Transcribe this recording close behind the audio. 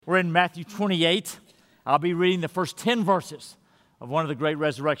We're in Matthew 28. I'll be reading the first 10 verses of one of the great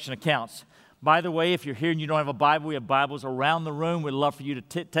resurrection accounts. By the way, if you're here and you don't have a Bible, we have Bibles around the room. We'd love for you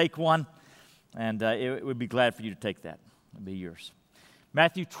to take one, and we'd be glad for you to take that. It'll be yours.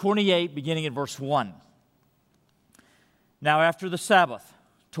 Matthew 28, beginning in verse 1. Now after the Sabbath,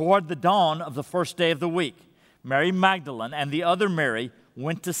 toward the dawn of the first day of the week, Mary Magdalene and the other Mary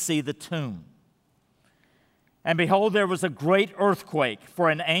went to see the tomb. And behold, there was a great earthquake,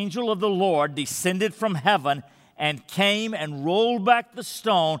 for an angel of the Lord descended from heaven and came and rolled back the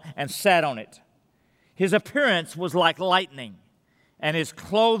stone and sat on it. His appearance was like lightning, and his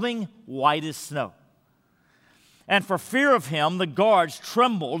clothing white as snow. And for fear of him, the guards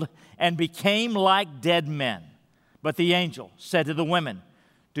trembled and became like dead men. But the angel said to the women,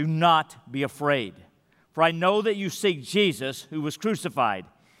 "Do not be afraid, for I know that you seek Jesus who was crucified.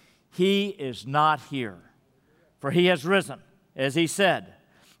 He is not here, for he has risen, as he said.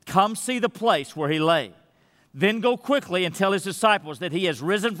 Come see the place where he lay. Then go quickly and tell his disciples that he has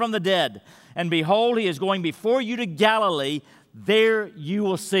risen from the dead. And behold, he is going before you to Galilee. There you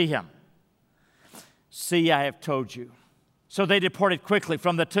will see him." "See, I have told you." So they departed quickly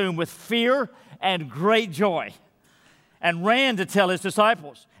from the tomb with fear and great joy, and ran to tell his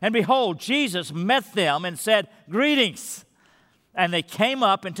disciples. And behold, Jesus met them and said, "Greetings." And they came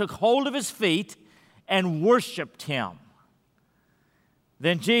up and took hold of his feet and worshiped him.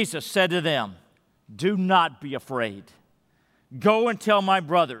 Then Jesus said to them, "Do not be afraid. Go and tell my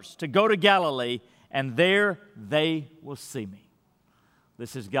brothers to go to Galilee, and there they will see me."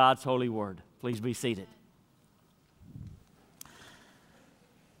 This is God's holy word. Please be seated.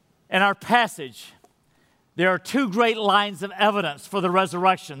 In our passage, there are two great lines of evidence for the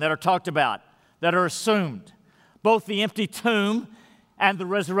resurrection that are talked about, that are assumed. Both the empty tomb and the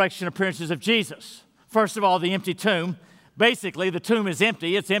resurrection appearances of Jesus. First of all, the empty tomb. Basically, the tomb is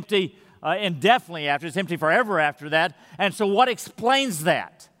empty. It's empty indefinitely after. It's empty forever after that. And so what explains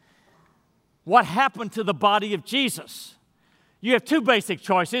that? What happened to the body of Jesus? You have two basic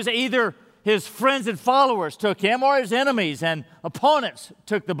choices. Either his friends and followers took him, or his enemies and opponents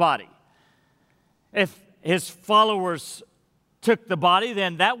took the body. If his followers took the body,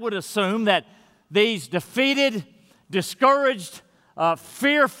 then that would assume that these defeated, discouraged,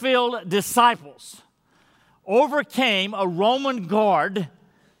 fear-filled disciples overcame a Roman guard,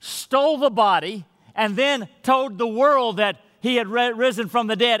 stole the body, and then told the world that he had risen from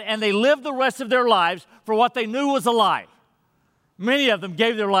the dead, and they lived the rest of their lives for what they knew was a lie. Many of them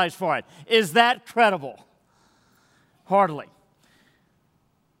gave their lives for it. Is that credible? Hardly.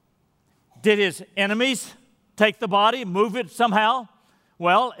 Did his enemies take the body, move it somehow?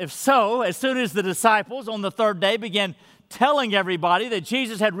 Well, if so, as soon as the disciples on the third day began telling everybody that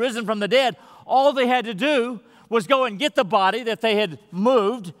Jesus had risen from the dead, all they had to do was go and get the body that they had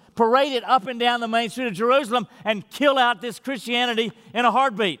moved, parade it up and down the main street of Jerusalem, and kill out this Christianity in a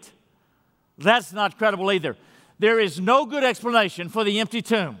heartbeat. That's not credible either. There is no good explanation for the empty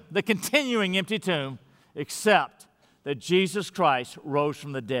tomb, the continuing empty tomb, except that Jesus Christ rose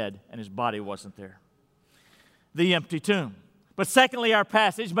from the dead and his body wasn't there. The empty tomb. But secondly, our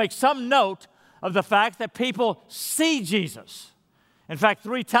passage makes some note of the fact that people see Jesus. In fact,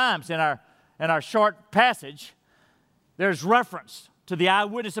 3 times in our short passage, there's reference to the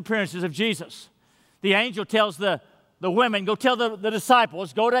eyewitness appearances of Jesus. The angel tells the women, "Go tell the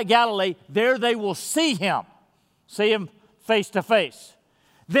disciples, go to Galilee, there they will see him face to face."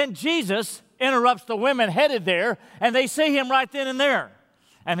 Then Jesus interrupts the women headed there, and they see him right then and there.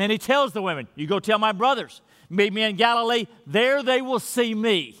 And then he tells the women, "You go tell my brothers, meet me in Galilee, there they will see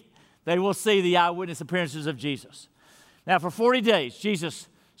me." They will see the eyewitness appearances of Jesus. Now, for 40 days, Jesus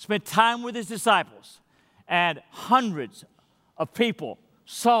spent time with his disciples, and hundreds of people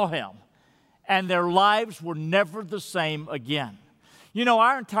saw him, and their lives were never the same again. You know,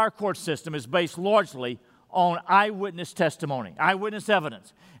 our entire court system is based largely on eyewitness testimony, eyewitness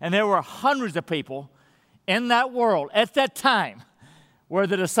evidence. And there were hundreds of people in that world at that time where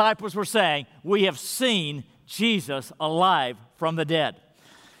the disciples were saying, "We have seen Jesus alive from the dead."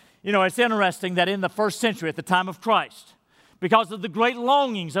 You know, it's interesting that in the first century, at the time of Christ, because of the great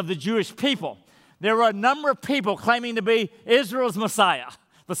longings of the Jewish people, there were a number of people claiming to be Israel's Messiah,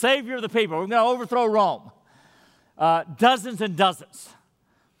 the Savior of the people. We're going to overthrow Rome. Dozens and dozens.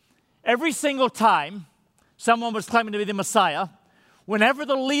 Every single time someone was claiming to be the Messiah, whenever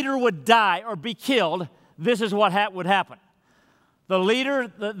the leader would die or be killed, this is what would happen. The leader,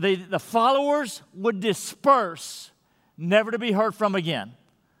 the followers would disperse, never to be heard from again.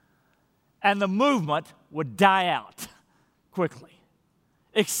 And the movement would die out quickly.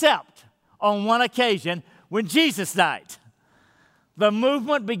 Except on one occasion when Jesus died. the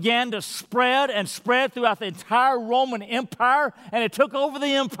movement began to spread and spread throughout the entire Roman Empire, and it took over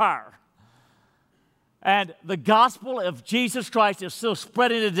the empire. And the gospel of Jesus Christ is still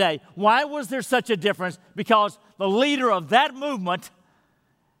spreading today. Why was there such a difference? Because the leader of that movement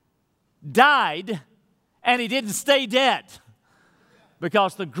died, and he didn't stay dead.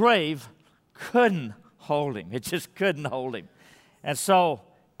 Because the grave couldn't hold him. It just couldn't hold him. And so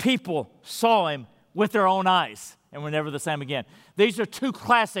people saw him with their own eyes and were never the same again. These are two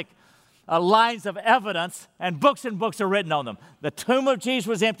classic lines of evidence, and books are written on them. The tomb of Jesus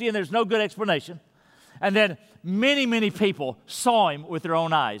was empty, and there's no good explanation. And then many, many people saw him with their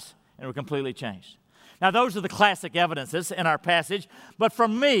own eyes and were completely changed. Now, those are the classic evidences in our passage. But for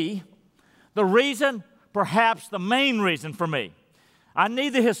me, the reason, perhaps the main reason for me, I need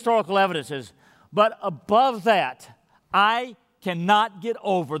the historical evidences, but above that, I cannot get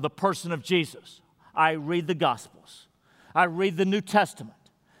over the person of Jesus. I read the Gospels. I read the New Testament.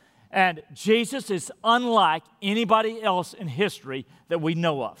 And Jesus is unlike anybody else in history that we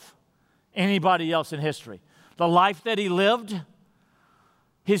know of. Anybody else in history. The life that he lived,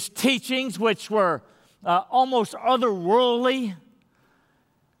 his teachings, which were almost otherworldly,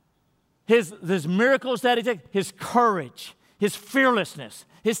 his miracles that he did, his courage, his fearlessness,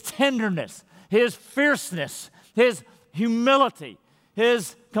 his tenderness, his fierceness, his humility,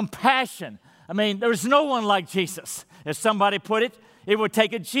 his compassion. I mean, there's no one like Jesus. As somebody put it, it would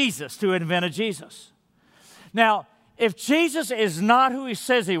take a Jesus to invent a Jesus. Now, if Jesus is not who he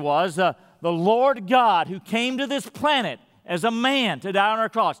says he was, the Lord God who came to this planet as a man to die on our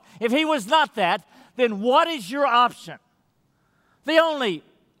cross, if he was not that, then what is your option? The only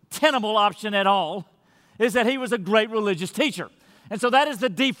tenable option at all is that he was a great religious teacher. And so that is the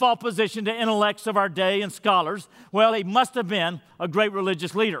default position to intellects of our day and scholars. Well, he must have been a great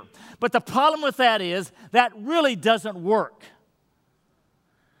religious leader. But the problem with that is that really doesn't work.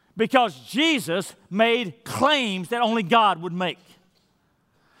 Because Jesus made claims that only God would make.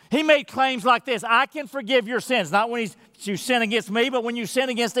 He made claims like this: I can forgive your sins. Not when you sin against me, but when you sin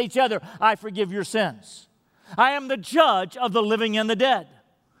against each other, I forgive your sins. I am the judge of the living and the dead.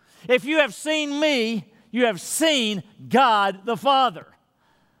 If you have seen me, you have seen God the Father.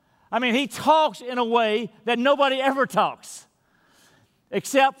 I mean, he talks in a way that nobody ever talks.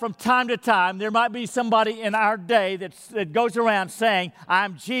 Except from time to time, there might be somebody in our day that goes around saying,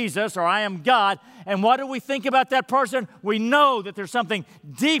 I'm Jesus or I am God. And what do we think about that person? We know that there's something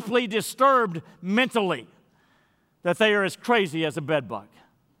deeply disturbed mentally, that they are as crazy as a bedbug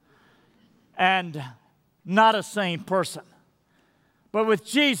and not a sane person. But with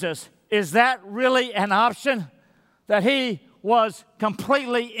Jesus, is that really an option? That he was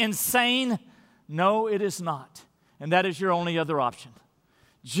completely insane? No, it is not. And that is your only other option.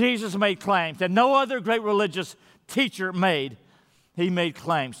 Jesus made claims that no other great religious teacher made. He made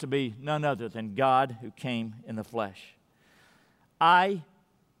claims to be none other than God who came in the flesh. I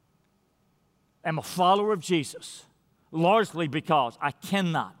am a follower of Jesus, largely because I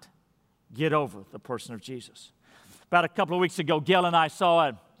cannot get over the person of Jesus. About a couple of weeks ago, Gail and I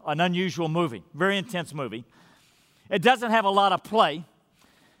saw an unusual movie, very intense movie. It doesn't have a lot of play,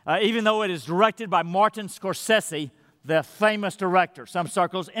 even though it is directed by Martin Scorsese, the famous director, some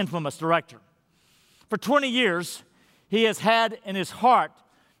circles, infamous director. For 20 years, he has had in his heart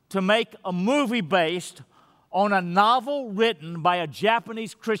to make a movie based on a novel written by a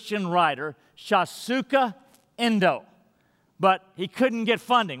Japanese Christian writer, Shasuke Endo. But he couldn't get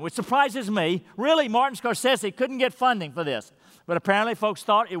funding, which surprises me. Really, Martin Scorsese couldn't get funding for this. But apparently folks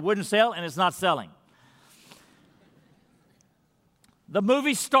thought it wouldn't sell, and it's not selling. The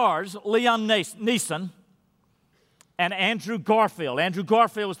movie stars Liam Neeson and Andrew Garfield. Andrew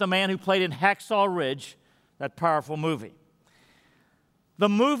Garfield was the man who played in Hacksaw Ridge, that powerful movie. The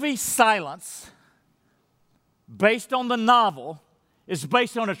movie Silence, based on the novel, is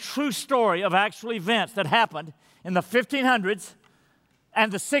based on a true story of actual events that happened in the 1500s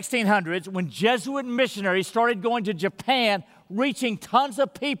and the 1600s when Jesuit missionaries started going to Japan, reaching tons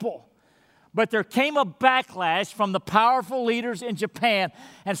of people. But there came a backlash from the powerful leaders in Japan,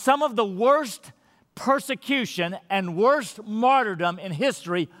 and some of the worst persecution and worst martyrdom in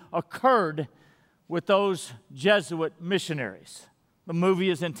history occurred with those Jesuit missionaries. The movie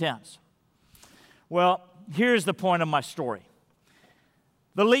is intense. Well, here's the point of my story.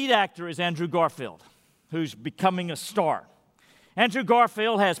 The lead actor is Andrew Garfield, who's becoming a star. Andrew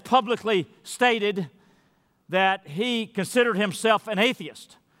Garfield has publicly stated that he considered himself an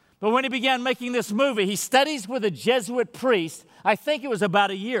atheist. But when he began making this movie, he studies with a Jesuit priest, I think it was about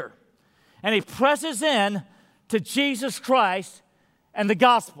a year. And he presses in to Jesus Christ and the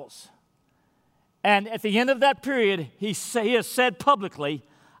Gospels. And at the end of that period, he has said publicly,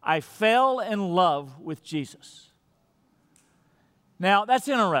 I fell in love with Jesus. Now, that's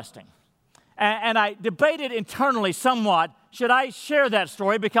interesting. And I debated internally somewhat, should I share that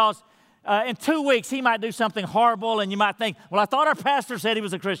story? Because in 2 weeks, he might do something horrible, and you might think, well, I thought our pastor said he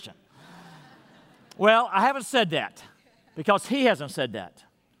was a Christian. Well, I haven't said that, because he hasn't said that.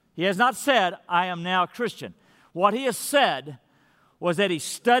 He has not said, I am now a Christian. What he has said was that he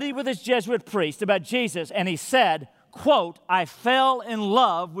studied with his Jesuit priest about Jesus, and he said, quote, I fell in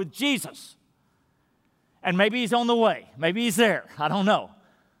love with Jesus. And maybe he's on the way. Maybe he's there. I don't know.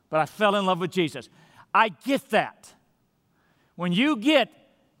 But I fell in love with Jesus. I get that. When you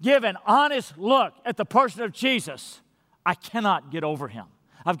give an honest look at the person of Jesus, I cannot get over him.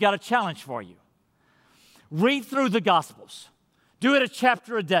 I've got a challenge for you. Read through the Gospels. Do it a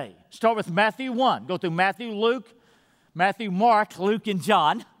chapter a day. Start with Matthew 1. Go through Matthew, Luke, Matthew, Mark, Luke, and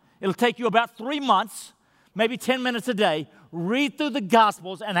John. It'll take you about 3 months, maybe 10 minutes a day. Read through the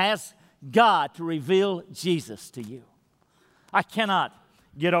Gospels and ask God to reveal Jesus to you. I cannot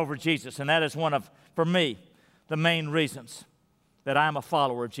get over Jesus, and that is one of, for me, the main reasons that I am a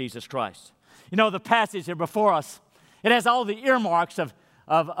follower of Jesus Christ. You know, the passage here before us, it has all the earmarks of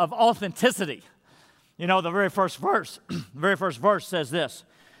authenticity. You know, the very first verse says this.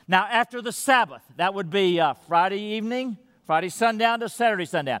 Now, after the Sabbath, that would be Friday evening, Friday sundown to Saturday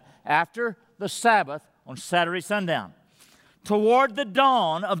sundown. After the Sabbath on Saturday sundown. Toward the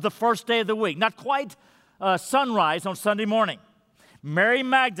dawn of the first day of the week, not quite sunrise on Sunday morning, Mary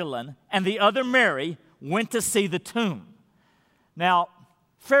Magdalene and the other Mary went to see the tomb. Now,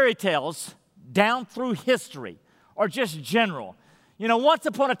 fairy tales down through history are just general. You know, once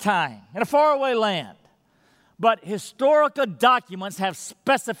upon a time, in a faraway land. But historical documents have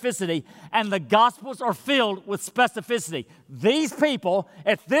specificity, and the Gospels are filled with specificity. These people,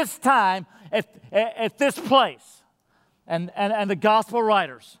 at this time, at this place, and the Gospel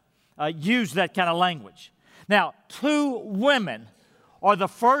writers use that kind of language. Now, 2 women are the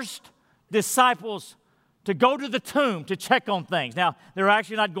first disciples to go to the tomb to check on things. Now, they're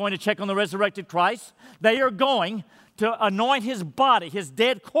actually not going to check on the resurrected Christ. They are going to anoint his body, his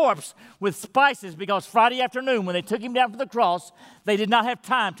dead corpse, with spices, because Friday afternoon, when they took him down from the cross, they did not have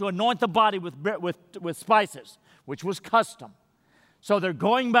time to anoint the body with spices, which was custom. So they're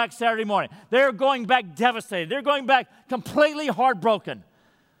going back Saturday morning. They're going back devastated. They're going back completely heartbroken.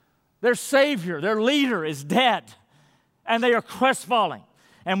 Their Savior, their leader, is dead, and they are crestfallen.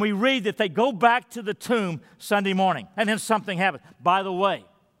 And we read that they go back to the tomb Sunday morning, and then something happens. By the way,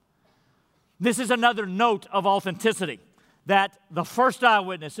 this is another note of authenticity, that the first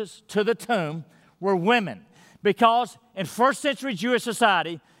eyewitnesses to the tomb were women, because in first century Jewish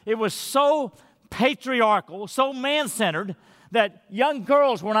society, it was so patriarchal, so man-centered, that young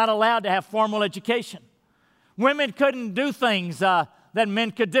girls were not allowed to have formal education. Women couldn't do things that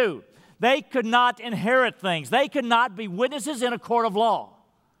men could do. They could not inherit things. They could not be witnesses in a court of law.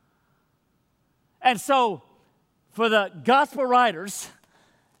 And so, for the gospel writers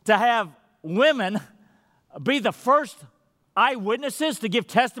to have women be the first eyewitnesses to give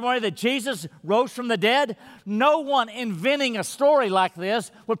testimony that Jesus rose from the dead, no one inventing a story like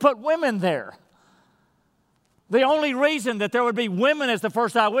this would put women there. The only reason that there would be women as the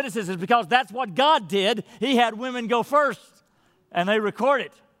first eyewitnesses is because that's what God did. He had women go first, and they record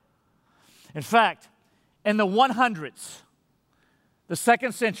it. In fact, in the 100s, the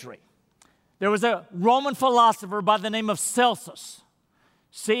 2nd century, there was a Roman philosopher by the name of Celsus,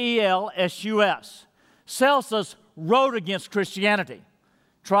 C-E-L-S-U-S. Celsus wrote against Christianity,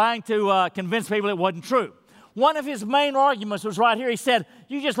 trying to convince people it wasn't true. One of his main arguments was right here. He said,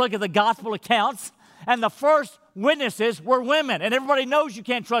 you just look at the gospel accounts, and the first witnesses were women, and everybody knows you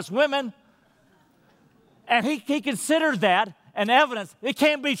can't trust women. And he considered that an evidence it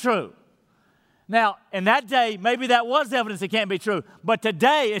can't be true. Now, in that day, maybe that was evidence it can't be true, but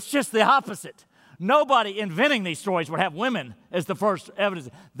today it's just the opposite. Nobody inventing these stories would have women as the first evidence.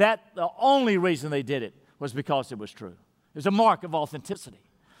 The only reason they did it was because it was true. It was a mark of authenticity.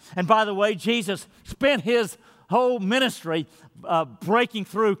 And by the way, Jesus spent his whole ministry breaking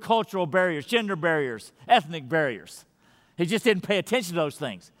through cultural barriers, gender barriers, ethnic barriers. He just didn't pay attention to those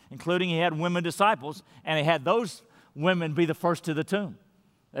things, including he had women disciples, and he had those women be the first to the tomb.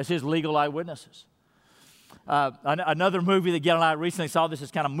 That's his legal eyewitnesses. Another movie that Gail and I recently saw, this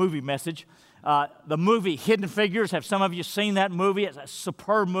is kind of movie message. The movie Hidden Figures. Have some of you seen that movie? It's a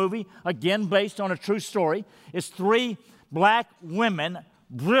superb movie, again, based on a true story. It's 3 black women,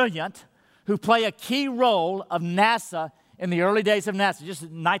 brilliant, who play a key role of NASA in the early days of NASA, just the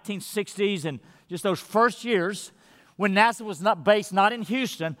 1960s and just those first years, when NASA was based not in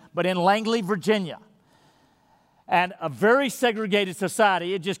Houston, but in Langley, Virginia. And a very segregated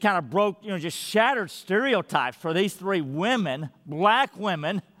society. It just kind of broke, just shattered stereotypes for these three women, black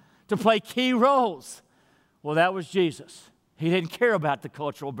women, to play key roles. Well, that was Jesus. He didn't care about the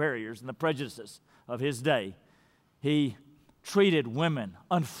cultural barriers and the prejudices of his day. He treated women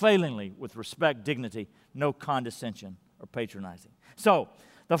unfailingly with respect, dignity, no condescension or patronizing. So,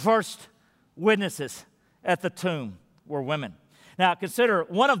 the first witnesses at the tomb were women. Now, consider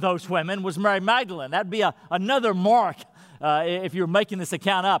one of those women was Mary Magdalene. That'd be another mark if you're making this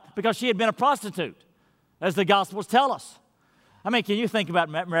account up, because she had been a prostitute, as the Gospels tell us. I mean, can you think about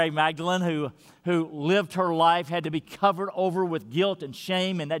Mary Magdalene, who lived her life, had to be covered over with guilt and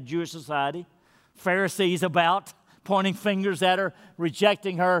shame in that Jewish society? Pharisees about, pointing fingers at her,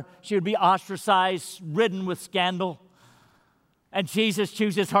 rejecting her. She would be ostracized, ridden with scandal. And Jesus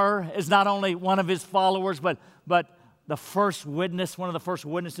chooses her as not only one of his followers, but the first witness, one of the first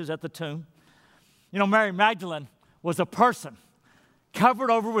witnesses at the tomb. Mary Magdalene was a person covered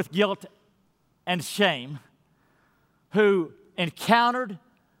over with guilt and shame who encountered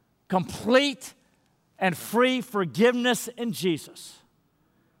complete and free forgiveness in Jesus,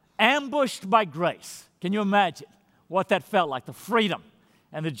 ambushed by grace. Can you imagine what that felt like, the freedom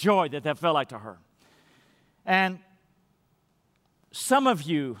and the joy that felt like to her? And some of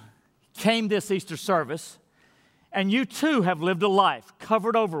you came this Easter service, and you too have lived a life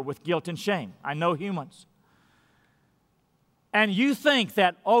covered over with guilt and shame. I know humans. And you think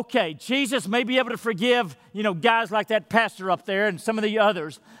that, okay, Jesus may be able to forgive, guys like that pastor up there and some of the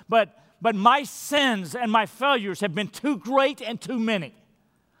others, but my sins and my failures have been too great and too many.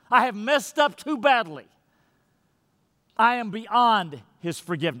 I have messed up too badly. I am beyond his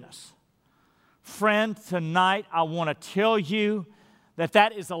forgiveness. Friend, tonight I want to tell you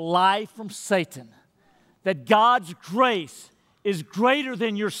that is a lie from Satan. That God's grace is greater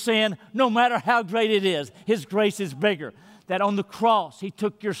than your sin, no matter how great it is. His grace is bigger. That on the cross, he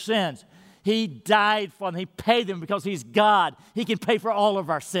took your sins. He died for them. He paid them because he's God. He can pay for all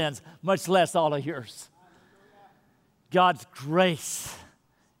of our sins, much less all of yours. God's grace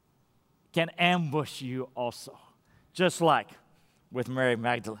can ambush you also, just like with Mary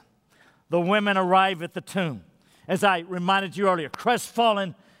Magdalene. The women arrive at the tomb, as I reminded you earlier,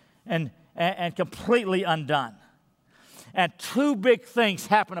 crestfallen and completely undone. And two big things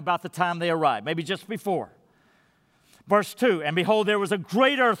happen about the time they arrive, maybe just before. Verse 2, and behold, there was a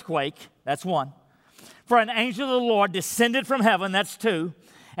great earthquake, that's one. For an angel of the Lord descended from heaven, that's two,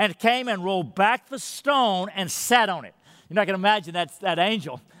 and came and rolled back the stone and sat on it. You're not going to imagine that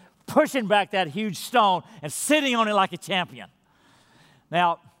angel pushing back that huge stone and sitting on it like a champion.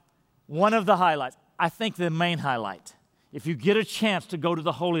 Now, one of the highlights, I think the main highlight, if you get a chance to go to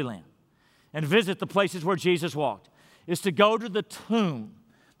the Holy Land and visit the places where Jesus walked, is to go to the tomb,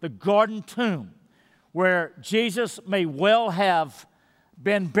 the garden tomb, where Jesus may well have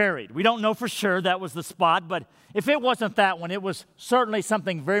been buried. We don't know for sure that was the spot, but if it wasn't that one, it was certainly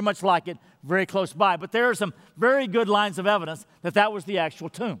something very much like it, very close by. But there are some very good lines of evidence that was the actual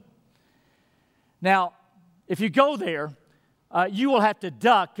tomb. Now, if you go there, you will have to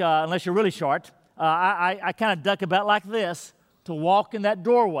duck, unless you're really short. I kind of duck about like this to walk in that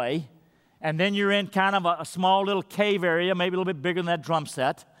doorway, and then you're in kind of a small little cave area, maybe a little bit bigger than that drum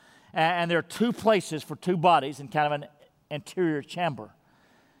set. And there are two places for two bodies in kind of an interior chamber.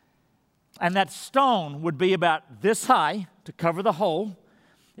 And that stone would be about this high to cover the hole.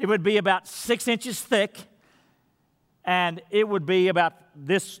 It would be about 6 inches thick, and it would be about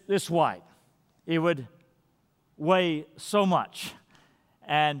this wide. It would weigh so much,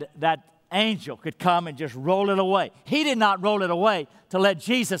 and that angel could come and just roll it away. He did not roll it away to let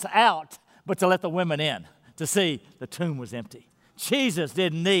Jesus out, but to let the women in, to see the tomb was empty. Jesus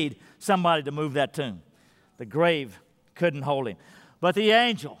didn't need somebody to move that tomb. The grave couldn't hold him. But the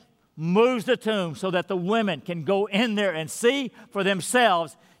angel moves the tomb so that the women can go in there and see for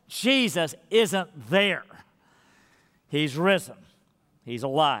themselves Jesus isn't there. He's risen. He's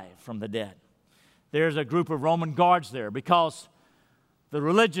alive from the dead. There's a group of Roman guards there because the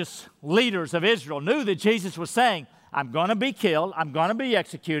religious leaders of Israel knew that Jesus was saying, I'm going to be killed, I'm going to be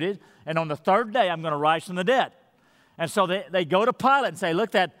executed, and on the third day I'm going to rise from the dead. And so they go to Pilate and say,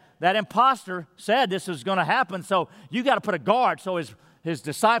 look, that imposter said this was going to happen, so you got to put a guard so his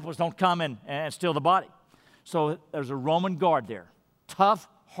disciples don't come and steal the body. So there's a Roman guard there, tough,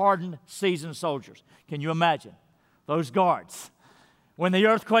 hardened, seasoned soldiers. Can you imagine those guards when the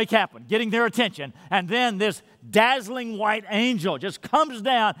earthquake happened, getting their attention, and then this dazzling white angel just comes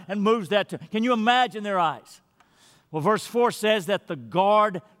down and moves that. Can you imagine their eyes? Well, verse 4 says that the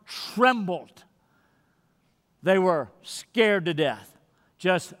guard trembled. They were scared to death.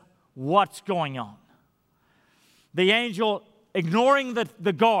 Just what's going on? The angel, ignoring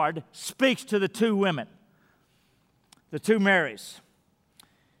the guard, speaks to the two women, the two Marys.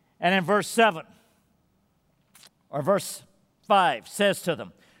 And in verse 7, or verse 5, says to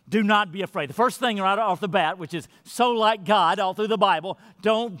them, do not be afraid. The first thing right off the bat, which is so like God all through the Bible,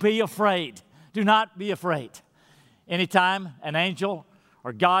 don't be afraid. Do not be afraid. Anytime an angel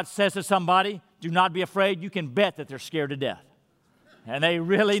or God says to somebody, do not be afraid, you can bet that they're scared to death. And they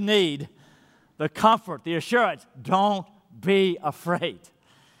really need the comfort, the assurance, don't be afraid.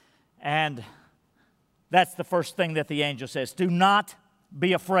 And that's the first thing that the angel says, do not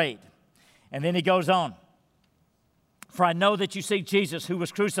be afraid. And then he goes on, for I know that you seek Jesus who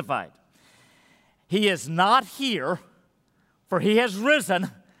was crucified. He is not here, for he has risen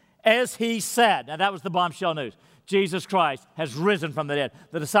as he said. Now that was the bombshell news. Jesus Christ has risen from the dead.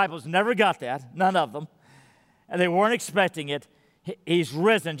 The disciples never got that, none of them, and they weren't expecting it. He's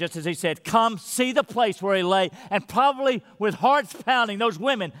risen, just as he said. Come, see the place where he lay. And probably with hearts pounding, those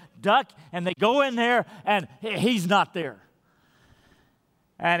women duck, and they go in there, and he's not there.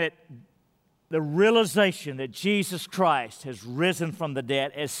 And the realization that Jesus Christ has risen from the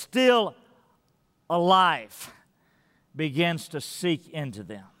dead, is still alive, begins to seep into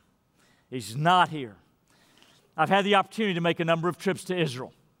them. He's not here. I've had the opportunity to make a number of trips to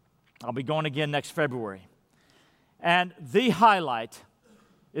Israel. I'll be going again next February. And the highlight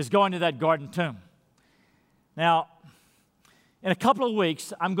is going to that Garden Tomb. Now, in a couple of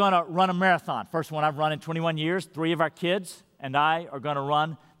weeks, I'm going to run a marathon. First one I've run in 21 years. 3 of our kids and I are going to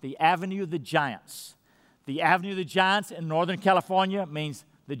run the Avenue of the Giants. The Avenue of the Giants in Northern California means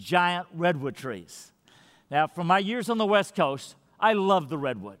the giant redwood trees. Now, from my years on the West Coast, I love the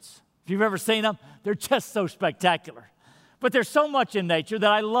redwoods. If you've ever seen them, they're just so spectacular. But there's so much in nature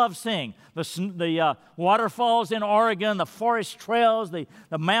that I love seeing. The waterfalls in Oregon, the forest trails, the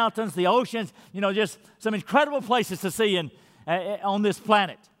mountains, the oceans, just some incredible places to see on this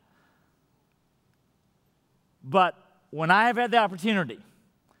planet. But when I have had the opportunity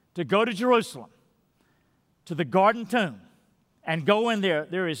to go to Jerusalem, to the Garden Tomb, and go in there,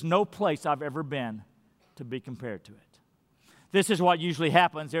 there is no place I've ever been to be compared to it. This is what usually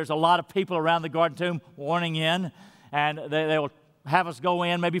happens. There's a lot of people around the Garden Tomb wanting in, and they will have us go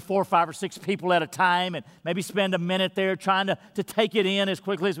in, maybe 4, 5, or 6 people at a time, and maybe spend a minute there trying to take it in as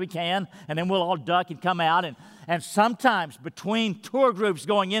quickly as we can, and then we'll all duck and come out. And sometimes between tour groups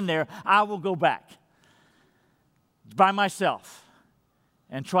going in there, I will go back by myself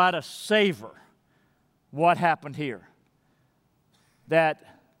and try to savor what happened here.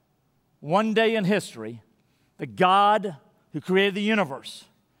 That one day in history, the God who created the universe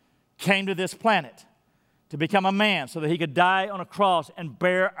came to this planet to become a man so that he could die on a cross and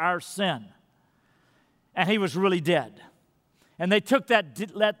bear our sin. And he was really dead. And they took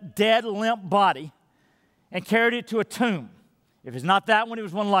that dead, limp body and carried it to a tomb. If it's not that one, it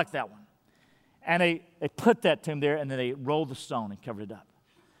was one like that one. And they put that tomb there, and then they rolled the stone and covered it up.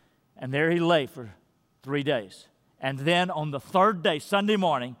 And there he lay for 3 days. And then on the 3rd day, Sunday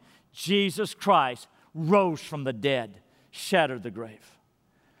morning, Jesus Christ rose from the dead, shattered the grave.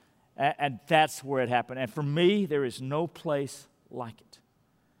 And that's where it happened. And for me, there is no place like it.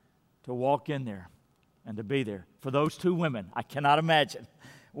 To walk in there and to be there. For those 2 women, I cannot imagine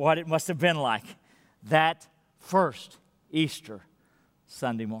what it must have been like that first Easter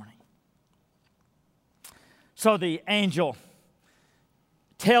Sunday morning. So the angel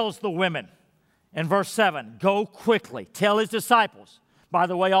tells the women in verse 7, go quickly, tell his disciples. By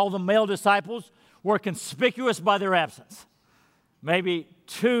the way, all the male disciples were conspicuous by their absence. Maybe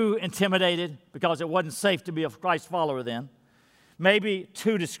too intimidated because it wasn't safe to be a Christ follower then. Maybe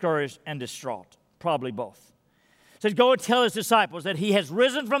too discouraged and distraught. Probably both. He says, go and tell his disciples that he has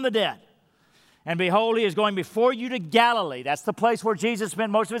risen from the dead. And behold, he is going before you to Galilee. That's the place where Jesus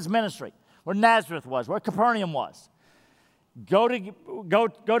spent most of his ministry, where Nazareth was, where Capernaum was. Go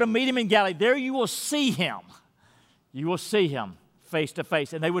to meet him in Galilee. There you will see him. You will see him face to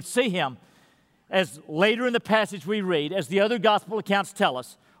face. And they would see him, as later in the passage we read, as the other gospel accounts tell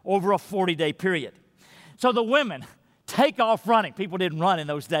us, over a 40-day period. So the women take off running. People didn't run in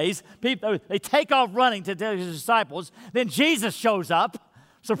those days. They take off running to tell his disciples. Then Jesus shows up,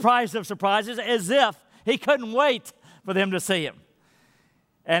 surprise of surprises, as if he couldn't wait for them to see him.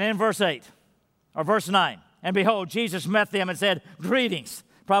 And in verse 8, or verse 9, and behold, Jesus met them and said, greetings,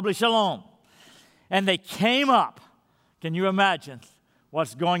 probably shalom. And they came up. Can you imagine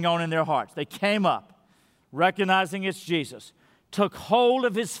what's going on in their hearts? They came up, recognizing it's Jesus, took hold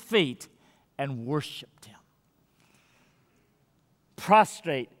of his feet and worshiped him.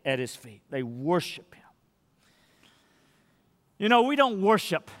 Prostrate at his feet. They worship him. You know, we don't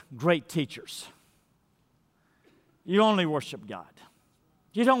worship great teachers. You only worship God.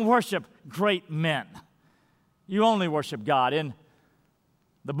 You don't worship great men. You only worship God. In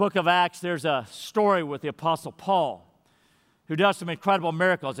the book of Acts, there's a story with the Apostle Paul who does some incredible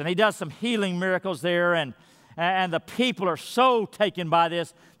miracles. And he does some healing miracles there. And the people are so taken by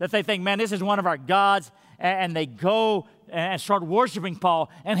this that they think, man, this is one of our gods. And they go and start worshiping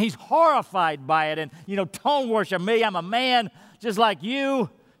Paul. And he's horrified by it. And, you know, don't worship me. I'm a man just like you.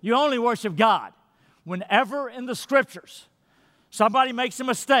 You only worship God. Whenever in the Scriptures somebody makes a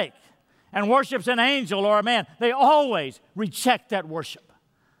mistake and worships an angel or a man, they always reject that worship.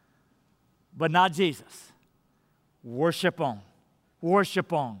 But not Jesus. Worship on.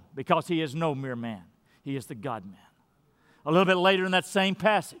 Worship on, because he is no mere man. He is the God-man. A little bit later in that same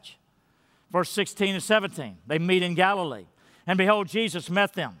passage, verse 16 and 17, they meet in Galilee. And behold, Jesus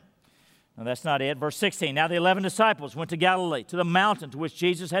met them. Now, that's not it. Verse 16, now the 11 disciples went to Galilee, to the mountain to which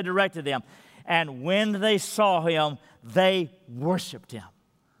Jesus had directed them. And when they saw him, they worshiped him.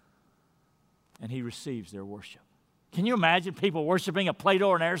 And he receives their worship. Can you imagine people worshiping a Plato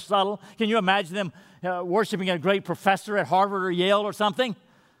or an Aristotle? Can you imagine them worshiping a great professor at Harvard or Yale or something?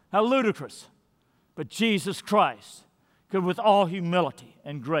 How ludicrous. But Jesus Christ could, with all humility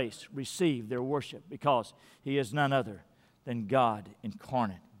and grace, receive their worship because he is none other than God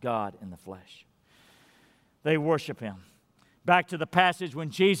incarnate, God in the flesh. They worship him. Back to the passage when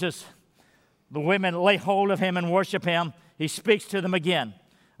Jesus, the women lay hold of him and worship him, he speaks to them again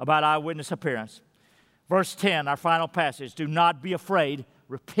about eyewitness appearance. Verse 10, our final passage, do not be afraid,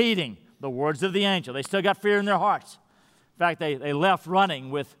 repeating the words of the angel. They still got fear in their hearts. In fact, they left running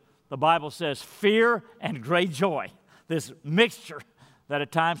with, the Bible says, fear and great joy. This mixture that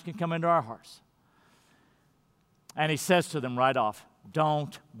at times can come into our hearts. And he says to them right off,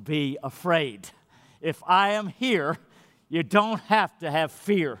 don't be afraid. If I am here, you don't have to have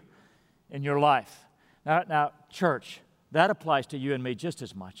fear in your life. Now, church, that applies to you and me just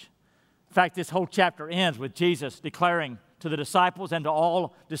as much. In fact, this whole chapter ends with Jesus declaring to the disciples and to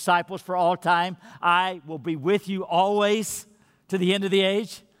all disciples for all time, I will be with you always to the end of the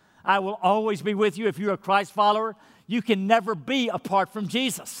age. I will always be with you. If you're a Christ follower, you can never be apart from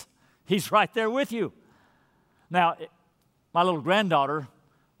Jesus. He's right there with you. Now, my little granddaughter,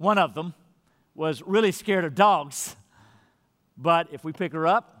 one of them, was really scared of dogs. But if we pick her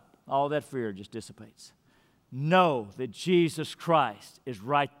up, all that fear just dissipates. Know that Jesus Christ is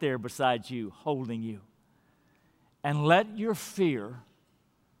right there beside you, holding you. And let your fear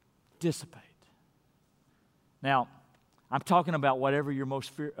dissipate. Now, I'm talking about whatever you're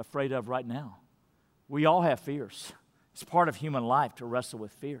most afraid of right now. We all have fears. It's part of human life to wrestle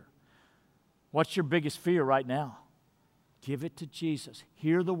with fear. What's your biggest fear right now? Give it to Jesus.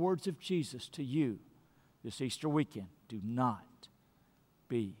 Hear the words of Jesus to you this Easter weekend. Do not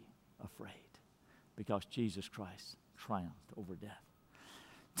be afraid, because Jesus Christ triumphed over death.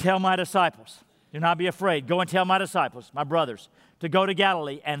 Tell my disciples, do not be afraid. Go and tell my disciples, my brothers, to go to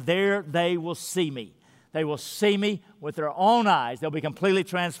Galilee, and there they will see me. They will see me with their own eyes. They'll be completely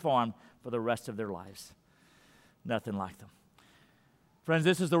transformed for the rest of their lives. Nothing like them. Friends,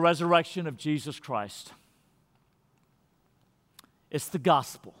 this is the resurrection of Jesus Christ. It's the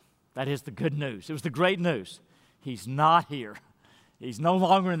gospel. That is the good news. It was the great news. He's not here. He's no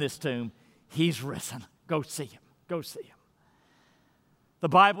longer in this tomb. He's risen. Go see him. Go see him. The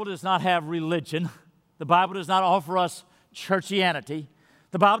Bible does not have religion. The Bible does not offer us churchianity.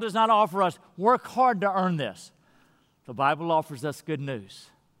 The Bible does not offer us work hard to earn this. The Bible offers us good news.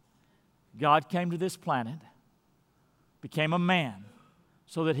 God came to this planet, became a man,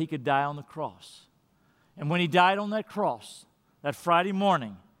 so that he could die on the cross. And when he died on that cross, that Friday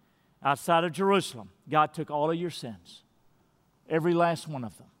morning, outside of Jerusalem, God took all of your sins, every last one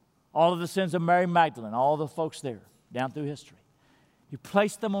of them, all of the sins of Mary Magdalene, all the folks there, down through history. He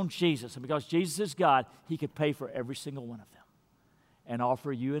placed them on Jesus, and because Jesus is God, he could pay for every single one of them and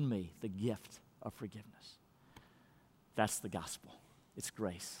offer you and me the gift of forgiveness. That's the gospel. It's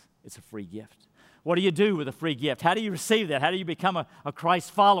grace. It's a free gift. What do you do with a free gift? How do you receive that? How do you become a Christ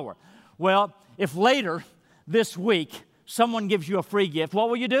follower? Well, if later this week someone gives you a free gift, what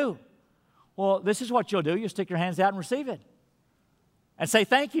will you do? Well, this is what you'll do. You'll stick your hands out and receive it and say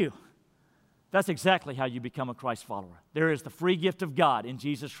thank you. That's exactly how you become a Christ follower. There is the free gift of God in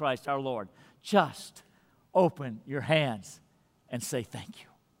Jesus Christ our Lord. Just open your hands and say thank you.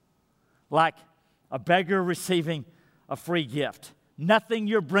 Like a beggar receiving a free gift. Nothing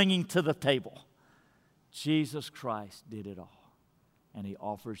you're bringing to the table. Jesus Christ did it all. And he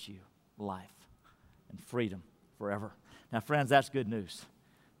offers you life and freedom forever. Now, friends, that's good news.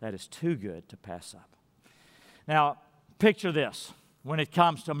 That is too good to pass up. Now, Picture this when it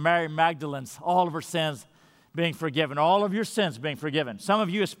comes to Mary Magdalene's, all of her sins being forgiven, all of your sins being forgiven. Some of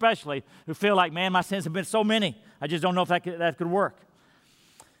you especially who feel like, man, my sins have been so many, I just don't know if that could work.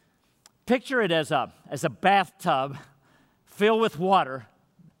 Picture it as a bathtub filled with water,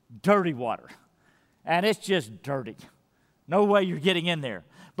 dirty water, and it's just dirty. No way you're getting in there.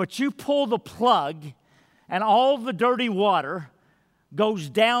 But you pull the plug, and all the dirty water goes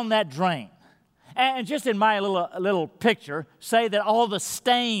down that drain. And just in my little picture, say that all the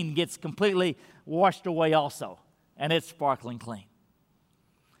stain gets completely washed away also, and it's sparkling clean.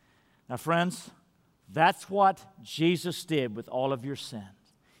 Now, friends, that's what Jesus did with all of your sins.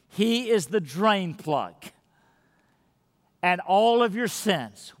 He is the drain plug. And all of your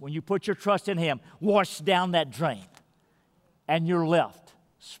sins, when you put your trust in Him, wash down that drain. And you're left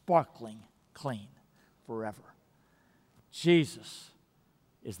sparkling clean forever. Jesus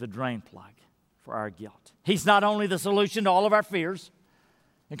is the drain plug for our guilt. He's not only the solution to all of our fears,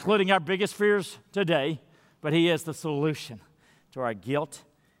 including our biggest fears today, but He is the solution to our guilt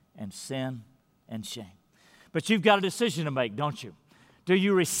and sin and shame. But you've got a decision to make, don't you? Do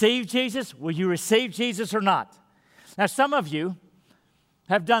you receive Jesus? Will you receive Jesus or not? Now, some of you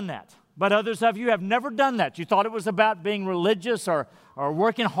have done that, but others of you have never done that. You thought it was about being religious or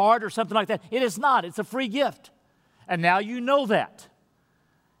working hard or something like that. It is not. It's a free gift. And now you know that.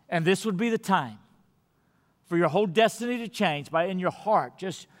 And this would be the time for your whole destiny to change by in your heart.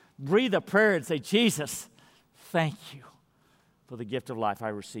 Just breathe a prayer and say, Jesus, thank you for the gift of life. I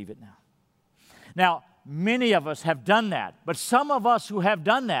receive it now. Now, many of us have done that, but some of us who have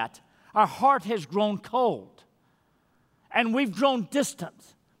done that, our heart has grown cold and we've grown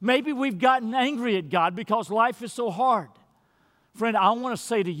distant. Maybe we've gotten angry at God because life is so hard. Friend, I want to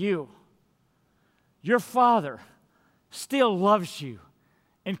say to you, your Father still loves you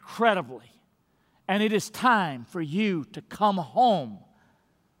incredibly, and it is time for you to come home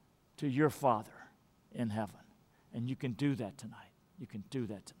to your Father in heaven. And you can do that tonight. You can do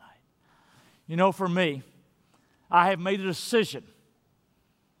that tonight. You know, for me, I have made a decision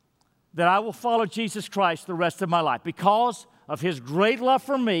that I will follow Jesus Christ the rest of my life because of His great love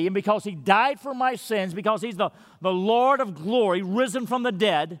for me and because He died for my sins, because He's the Lord of glory, risen from the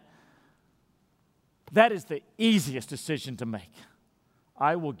dead. That is the easiest decision to make.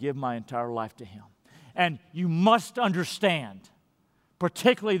 I will give my entire life to Him. And you must understand,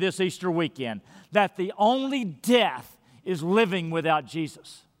 particularly this Easter weekend, that the only death is living without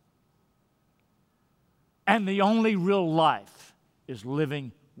Jesus. And the only real life is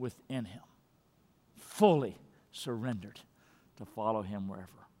living within Him, fully surrendered to follow Him wherever.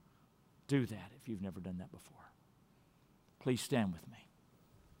 Do that if you've never done that before. Please stand with me.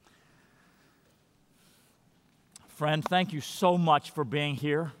 Friend, thank you so much for being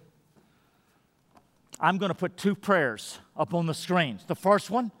here. I'm going to put two prayers up on the screens. The first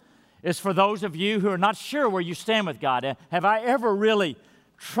one is for those of you who are not sure where you stand with God. Have I ever really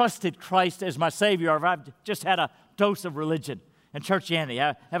trusted Christ as my Savior, or have I just had a dose of religion and churchianity?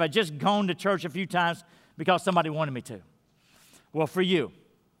 Have I just gone to church a few times because somebody wanted me to? Well, for you,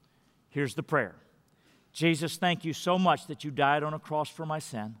 here's the prayer. Jesus, thank you so much that you died on a cross for my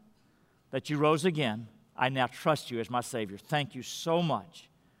sin, that you rose again. I now trust you as my Savior. Thank you so much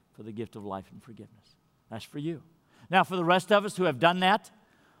for the gift of life and forgiveness. That's for you. Now, for the rest of us who have done that,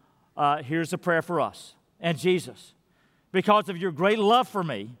 here's a prayer for us. And Jesus, because of your great love for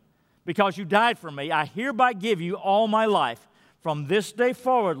me, because you died for me, I hereby give you all my life. From this day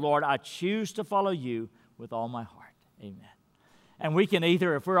forward, Lord, I choose to follow you with all my heart. Amen. And we can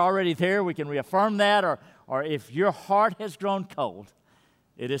either, if we're already there, we can reaffirm that, or if your heart has grown cold,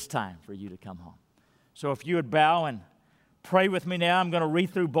 it is time for you to come home. So if you would bow and pray with me now, I'm going to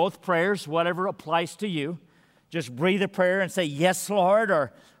read through both prayers, whatever applies to you. Just breathe a prayer and say, yes, Lord,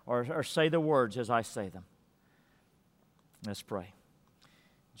 or say the words as I say them. Let's pray.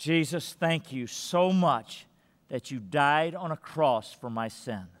 Jesus, thank you so much that you died on a cross for my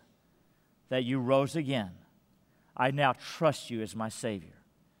sin, that you rose again. I now trust you as my Savior.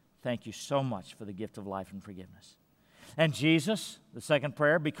 Thank you so much for the gift of life and forgiveness. And Jesus, the second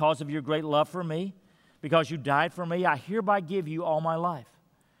prayer, because of your great love for me, because you died for me, I hereby give you all my life.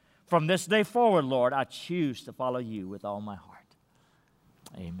 From this day forward, Lord, I choose to follow you with all my heart.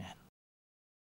 Amen.